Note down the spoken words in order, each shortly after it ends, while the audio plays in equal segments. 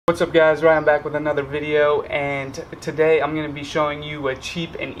What's up guys, Ryan back with another video, and today I'm going to be showing you a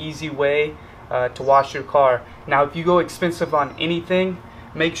cheap and easy way to wash your car. Now if you go expensive on anything,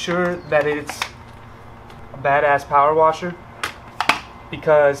 make sure that it's a badass power washer,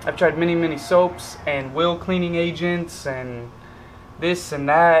 because I've tried many soaps and wheel cleaning agents and this and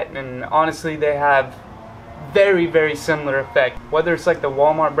that, and honestly they have very similar effect. Whether it's like the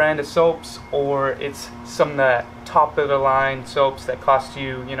Walmart brand of soaps or it's some of the top of the line soaps that cost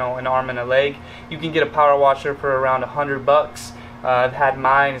you, an arm and a leg, you can get a power washer for around $100. I've had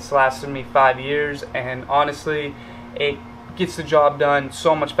mine, it's lasted me 5 years, and honestly it gets the job done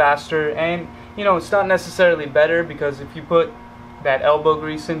so much faster. And it's not necessarily better, because if you put that elbow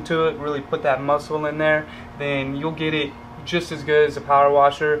grease into it, really put that muscle in there, then you'll get it just as good as a power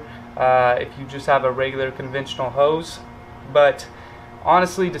washer if you just have a regular conventional hose. But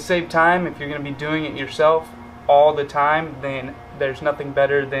honestly, to save time, if you're going to be doing it yourself all the time, then there's nothing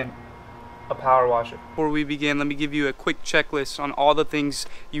better than a power washer. Before we begin, let me give you a quick checklist on all the things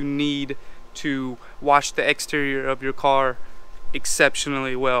you need to wash the exterior of your car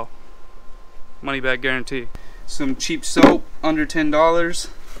exceptionally well. Money back guarantee. Some cheap soap under $10.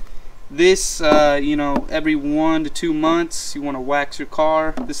 This, every 1 to 2 months you want to wax your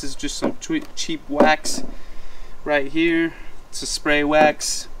car. This is just some cheap wax right here. It's a spray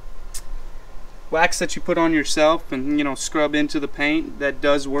wax. Wax that you put on yourself and, scrub into the paint. That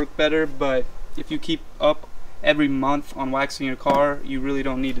does work better, but if you keep up every month on waxing your car, you really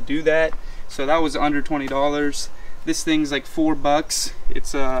don't need to do that. So that was under $20. This thing's like $4.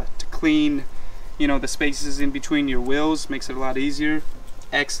 It's to clean, the spaces in between your wheels. Makes it a lot easier.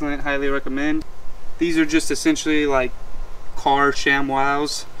 Excellent, highly recommend. These are just essentially like car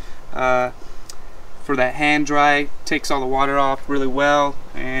ShamWows for that hand dry. Takes all the water off really well,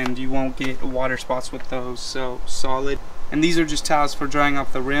 and you won't get water spots with those, so solid. And these are just towels for drying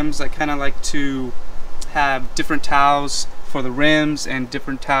off the rims. I kind of like to have different towels for the rims and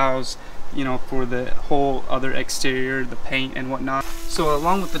different towels for the whole other exterior, the paint and whatnot. So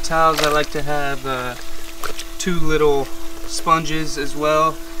along with the towels, I like to have 2 little sponges as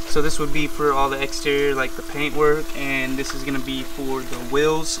well. So this would be for all the exterior, like the paint work, and this is going to be for the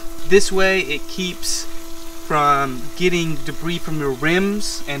wheels. This way it keeps from getting debris from your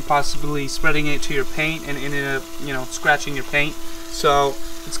rims and possibly spreading it to your paint and ended up scratching your paint. So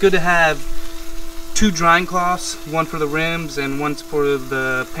it's good to have 2 drying cloths, one for the rims and one for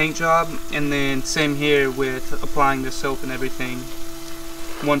the paint job, and then same here with applying the soap and everything,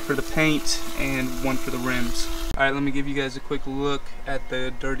 one for the paint and one for the rims. Alright, let me give you guys a quick look at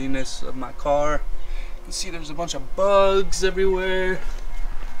the dirtiness of my car. You can see there's a bunch of bugs everywhere,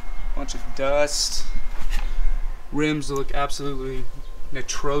 a bunch of dust. Rims look absolutely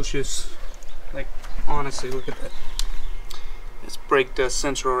atrocious. Like, honestly, look at that. It's brake dust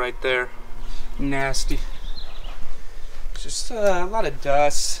central right there. Nasty. It's just a lot of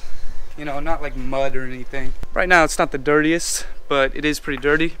dust, not like mud or anything. Right now it's not the dirtiest, but it is pretty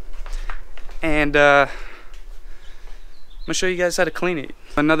dirty, and I'm gonna show you guys how to clean it.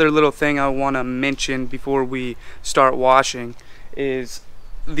 Another little thing I want to mention before we start washing is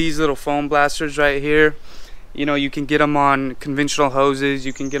these little foam blasters right here. You can get them on conventional hoses,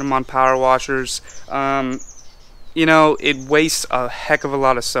 you can get them on power washers. It wastes a heck of a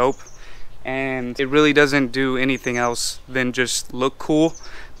lot of soap, and it really doesn't do anything else than just look cool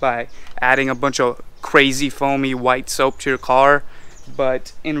by adding a bunch of crazy foamy white soap to your car.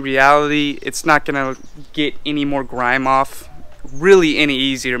 But in reality, it's not gonna get any more grime off really any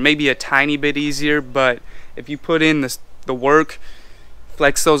easier, maybe a tiny bit easier, but if you put in the work,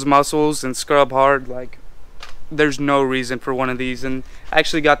 flex those muscles and scrub hard, like, there's no reason for one of these. And I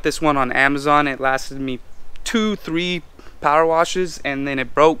actually got this one on Amazon. It lasted me 2-3 power washes and then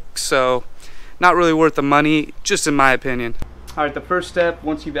it broke, so not really worth the money, just in my opinion. Alright, the first step,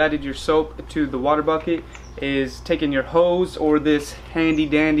 once you've added your soap to the water bucket, is taking your hose or this handy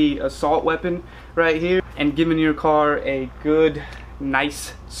dandy assault weapon right here and giving your car a good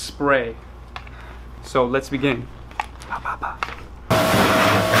nice spray. So let's begin.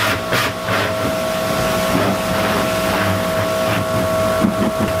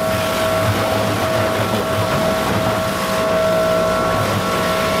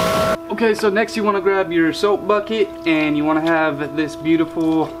 Okay, so next you want to grab your soap bucket and you want to have this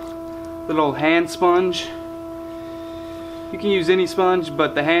beautiful little hand sponge. You can use any sponge,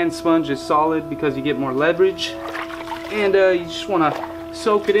 but the hand sponge is solid because you get more leverage. And you just want to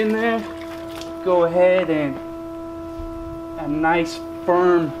soak it in there. Go ahead and a nice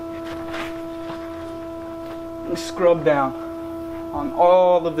firm scrub down on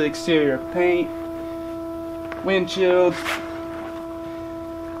all of the exterior paint, windshields,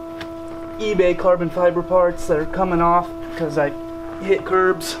 eBay carbon fiber parts that are coming off because I hit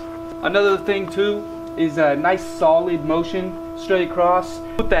curbs. Another thing too is a nice solid motion straight across.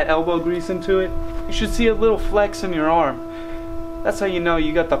 Put that elbow grease into it. You should see a little flex in your arm. That's how you know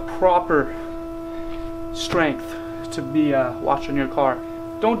you got the proper strength to be washing your car.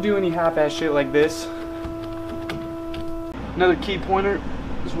 Don't do any half-ass shit like this. Another key pointer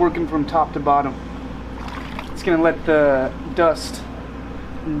is working from top to bottom. It's gonna let the dust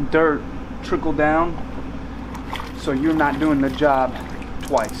and dirt trickle down so you're not doing the job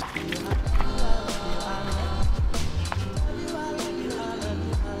twice.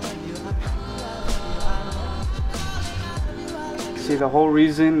 See, the whole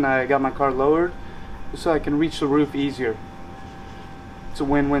reason I got my car lowered is so I can reach the roof easier. It's a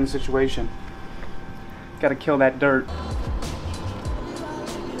win-win situation. Gotta kill that dirt.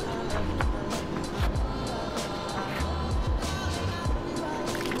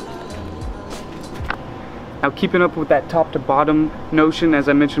 Now, keeping up with that top to bottom notion, as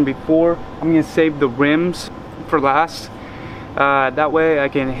I mentioned before, I'm gonna save the rims for last. That way I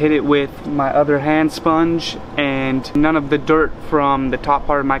can hit it with my other hand sponge and none of the dirt from the top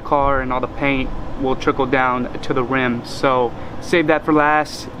part of my car and all the paint will trickle down to the rims. So save that for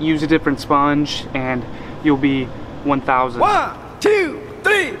last, use a different sponge, and you'll be 1000. 1, 2,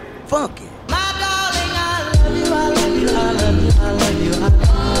 3, funk it. My darling, I love you, I love you, I love you, I love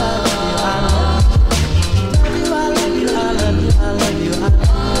you, I love you, I love you.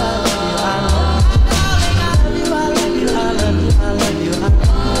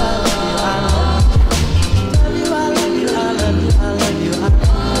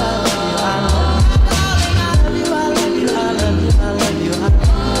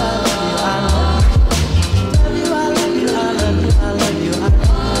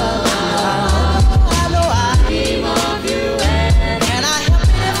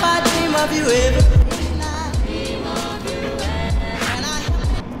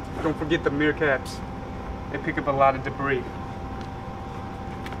 Don't forget the mirror caps. They pick up a lot of debris.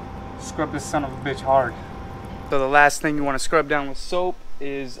 Scrub this son of a bitch hard. So the last thing you want to scrub down with soap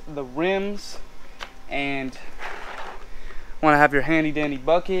is the rims, and want to have your handy dandy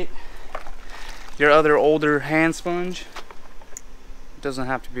bucket, your other older hand sponge. It doesn't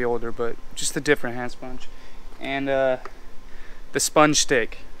have to be older, but just a different hand sponge, and the sponge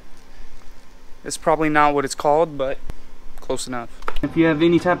stick. It's probably not what it's called, but close enough. If you have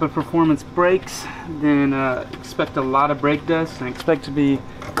any type of performance brakes, then expect a lot of brake dust and expect to be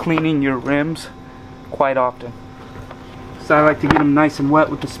cleaning your rims quite often. So I like to get them nice and wet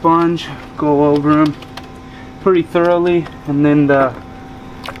with the sponge, go over them pretty thoroughly, and then the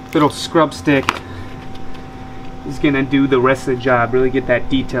little scrub stick is gonna do the rest of the job. Really get that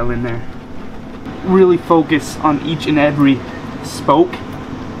detail in there. Really focus on each and every spoke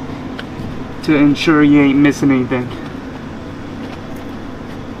to ensure you ain't missing anything.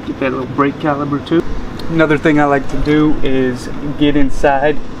 Get that little brake caliper too. Another thing I like to do is get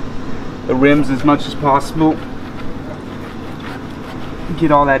inside the rims as much as possible.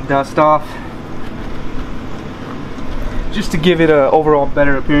 Get all that dust off, just to give it an overall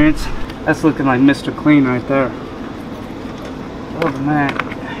better appearance. That's looking like Mr. Clean right there. Other than that,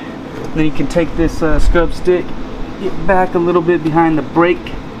 then you can take this scrub stick, get back a little bit behind the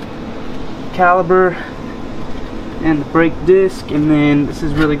brake caliper and the brake disc, and then this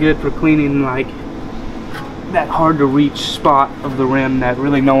is really good for cleaning like that hard to reach spot of the rim that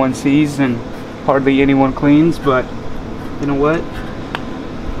really no one sees and hardly anyone cleans. But you know what,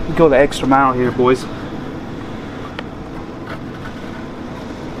 we go the extra mile here, boys.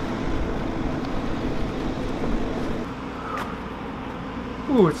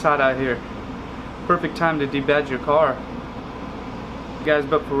 Ooh, it's hot out here. Perfect time to debadge your car, guys.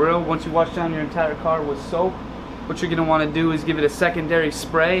 But for real, once you wash down your entire car with soap, what you're gonna want to do is give it a secondary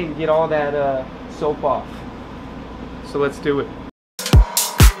spray and get all that soap off. So let's do it.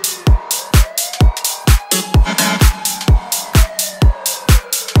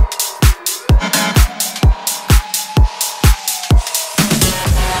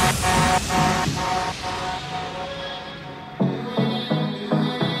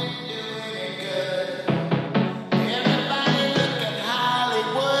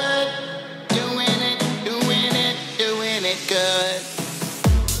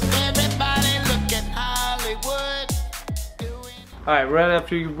 Alright, right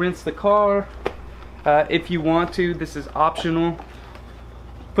after you rinse the car, if you want to, this is optional,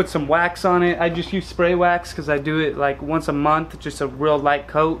 put some wax on it. I just use spray wax because I do it like once a month, just a real light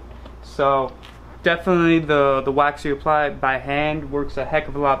coat. So definitely the wax you apply by hand works a heck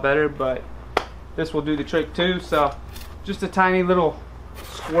of a lot better, but this will do the trick too. So just a tiny little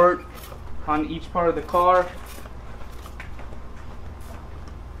squirt on each part of the car.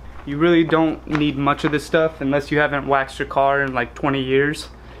 You really don't need much of this stuff unless you haven't waxed your car in like 20 years.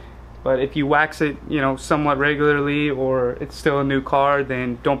 But if you wax it, you know, somewhat regularly, or it's still a new car,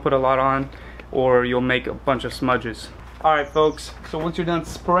 then don't put a lot on, or you'll make a bunch of smudges. Alright folks, so once you're done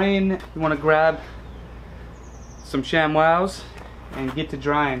spraying, you want to grab some ShamWows and get to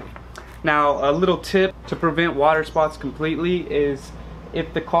drying. Now, a little tip to prevent water spots completely is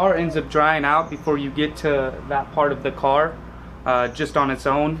if the car ends up drying out before you get to that part of the car, just on its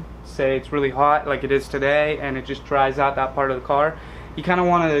own, say it's really hot like it is today and it just dries out that part of the car, you kind of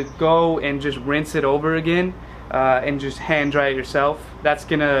want to go and just rinse it over again and just hand dry it yourself. That's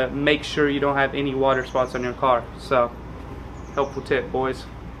gonna make sure you don't have any water spots on your car. So, helpful tip, boys,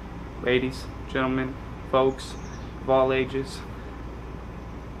 ladies, gentlemen, folks of all ages.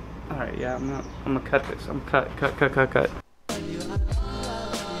 Alright, yeah, I'm gonna cut this. I'm cut.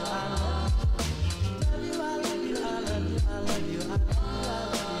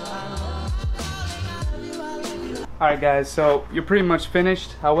 Alright guys, so you're pretty much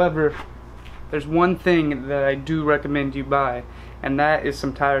finished. However, there's one thing that I do recommend you buy, and that is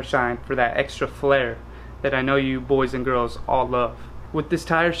some tire shine for that extra flair that I know you boys and girls all love. With this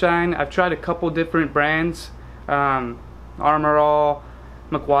tire shine, I've tried a couple different brands, Armor All,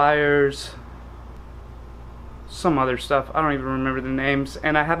 Meguiar's, some other stuff, I don't even remember the names,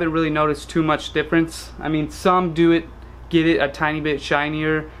 and I haven't really noticed too much difference. I mean, some get it a tiny bit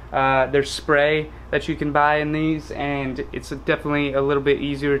shinier. There's spray that you can buy in these, and it's definitely a little bit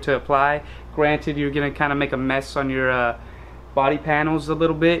easier to apply. Granted, you're gonna kind of make a mess on your body panels a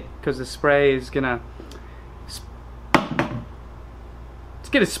little bit, because the spray is gonna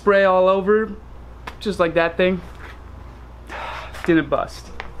spray all over, just like that thing. Didn't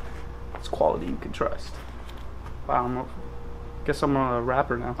bust. It's quality you can trust. Wow, guess I'm a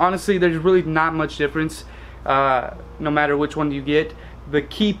rapper now. Honestly, there's really not much difference no matter which one you get. The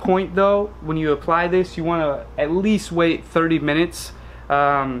key point though, when you apply this, you want to at least wait 30 minutes.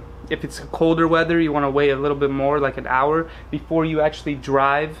 If it's colder weather, you want to wait a little bit more, like an hour, before you actually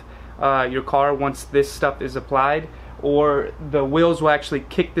drive your car once this stuff is applied, or the wheels will actually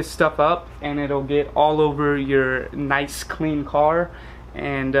kick this stuff up and it'll get all over your nice clean car,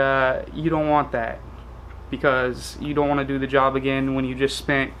 and you don't want that, because you don't want to do the job again when you just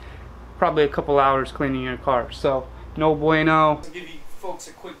spent probably a couple hours cleaning your car. So no bueno. I'll give you folks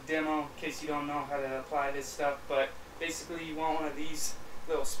a quick demo in case you don't know how to apply this stuff, but basically you want one of these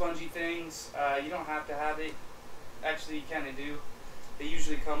little spongy things. You don't have to have it, actually you kind of do, they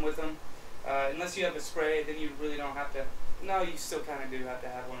usually come with them. Unless you have a spray, then you really don't have to. No, you still kind of do have to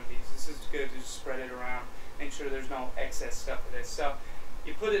have one of these. This is good to just spread it around, make sure there's no excess stuff with this. So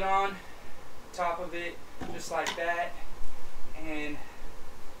you put it on top of it just like that, and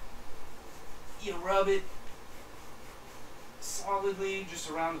you rub it solidly just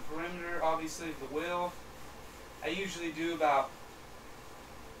around the perimeter, obviously, of the wheel. I usually do about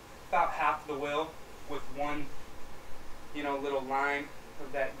half the wheel with one, you know, little line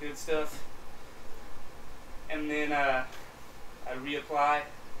of that good stuff, and then I reapply,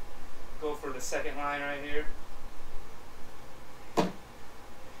 go for the second line right here,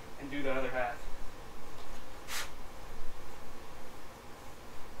 and do the other half.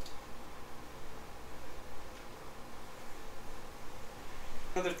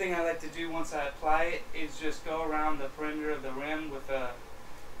 Another thing I like to do once I apply it is just go around the perimeter of the rim with a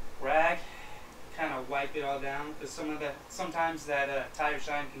rag, kind of wipe it all down, because sometimes that tire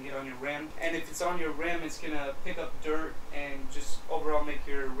shine can get on your rim, and if it's on your rim, it's gonna pick up dirt and just overall make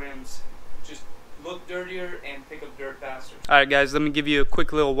your rims just look dirtier and pick up dirt faster. Alright guys, let me give you a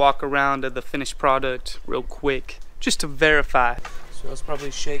quick little walk around of the finished product real quick, just to verify. So it's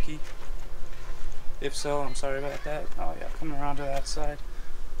probably shaky. If so, I'm sorry about that. Oh yeah, coming around to that side.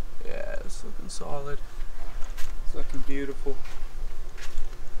 Yeah, it's looking solid. It's looking beautiful.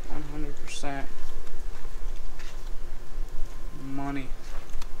 100% money. You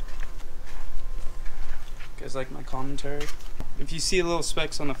guys like my commentary? If you see little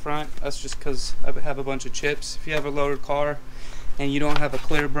specks on the front, that's just because I have a bunch of chips. If you have a loaded car and you don't have a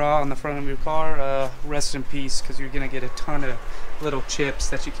clear bra on the front of your car, rest in peace, because you're gonna get a ton of little chips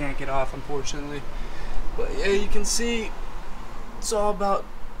that you can't get off, unfortunately. But yeah, you can see it's all about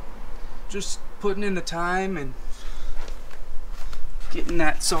just putting in the time and getting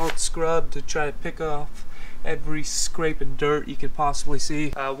that salt scrub to try to pick off every scrape of dirt you could possibly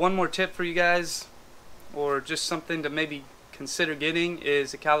see. One more tip for you guys, or just something to maybe consider getting,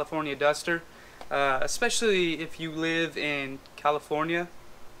 is a California duster. Especially if you live in California,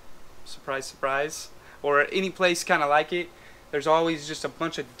 surprise surprise, or any place kind of like it. there's always just a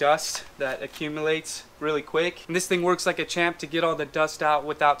bunch of dust that accumulates really quick. And this thing works like a champ to get all the dust out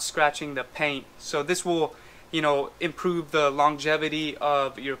without scratching the paint. So this will, you know, improve the longevity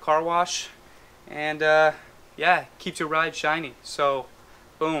of your car wash, and yeah, keeps your ride shiny. So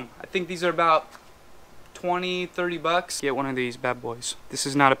boom, I think these are about 20-30 bucks. Get one of these bad boys. This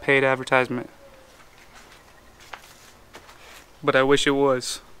is not a paid advertisement, but I wish it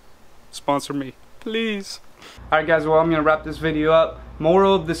was. Sponsor me, please. Alright guys, well, I'm going to wrap this video up.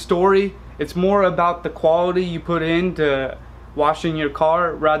 Moral of the story, it's more about the quality you put into washing your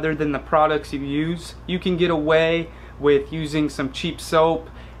car rather than the products you use. You can get away with using some cheap soap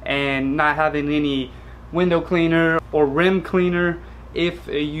and not having any window cleaner or rim cleaner if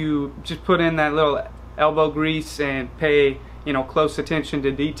you just put in that little elbow grease and pay, you know, close attention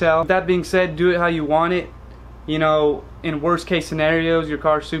to detail. That being said, do it how you want it. You know, in worst case scenarios, your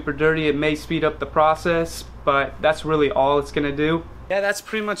car's super dirty, it may speed up the process, but that's really all it's gonna do. Yeah, that's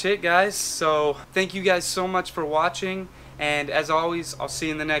pretty much it, guys. So thank you guys so much for watching, and as always, I'll see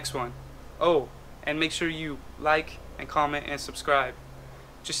you in the next one. Oh, and make sure you like and comment and subscribe.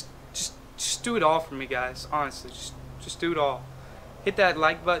 Just do it all for me, guys. Honestly, just do it all. Hit that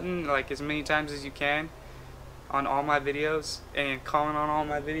like button like as many times as you can on all my videos, and comment on all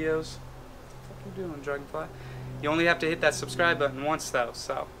my videos. What are you doing, Dragonfly? You only have to hit that subscribe button once though,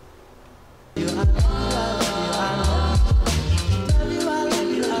 so.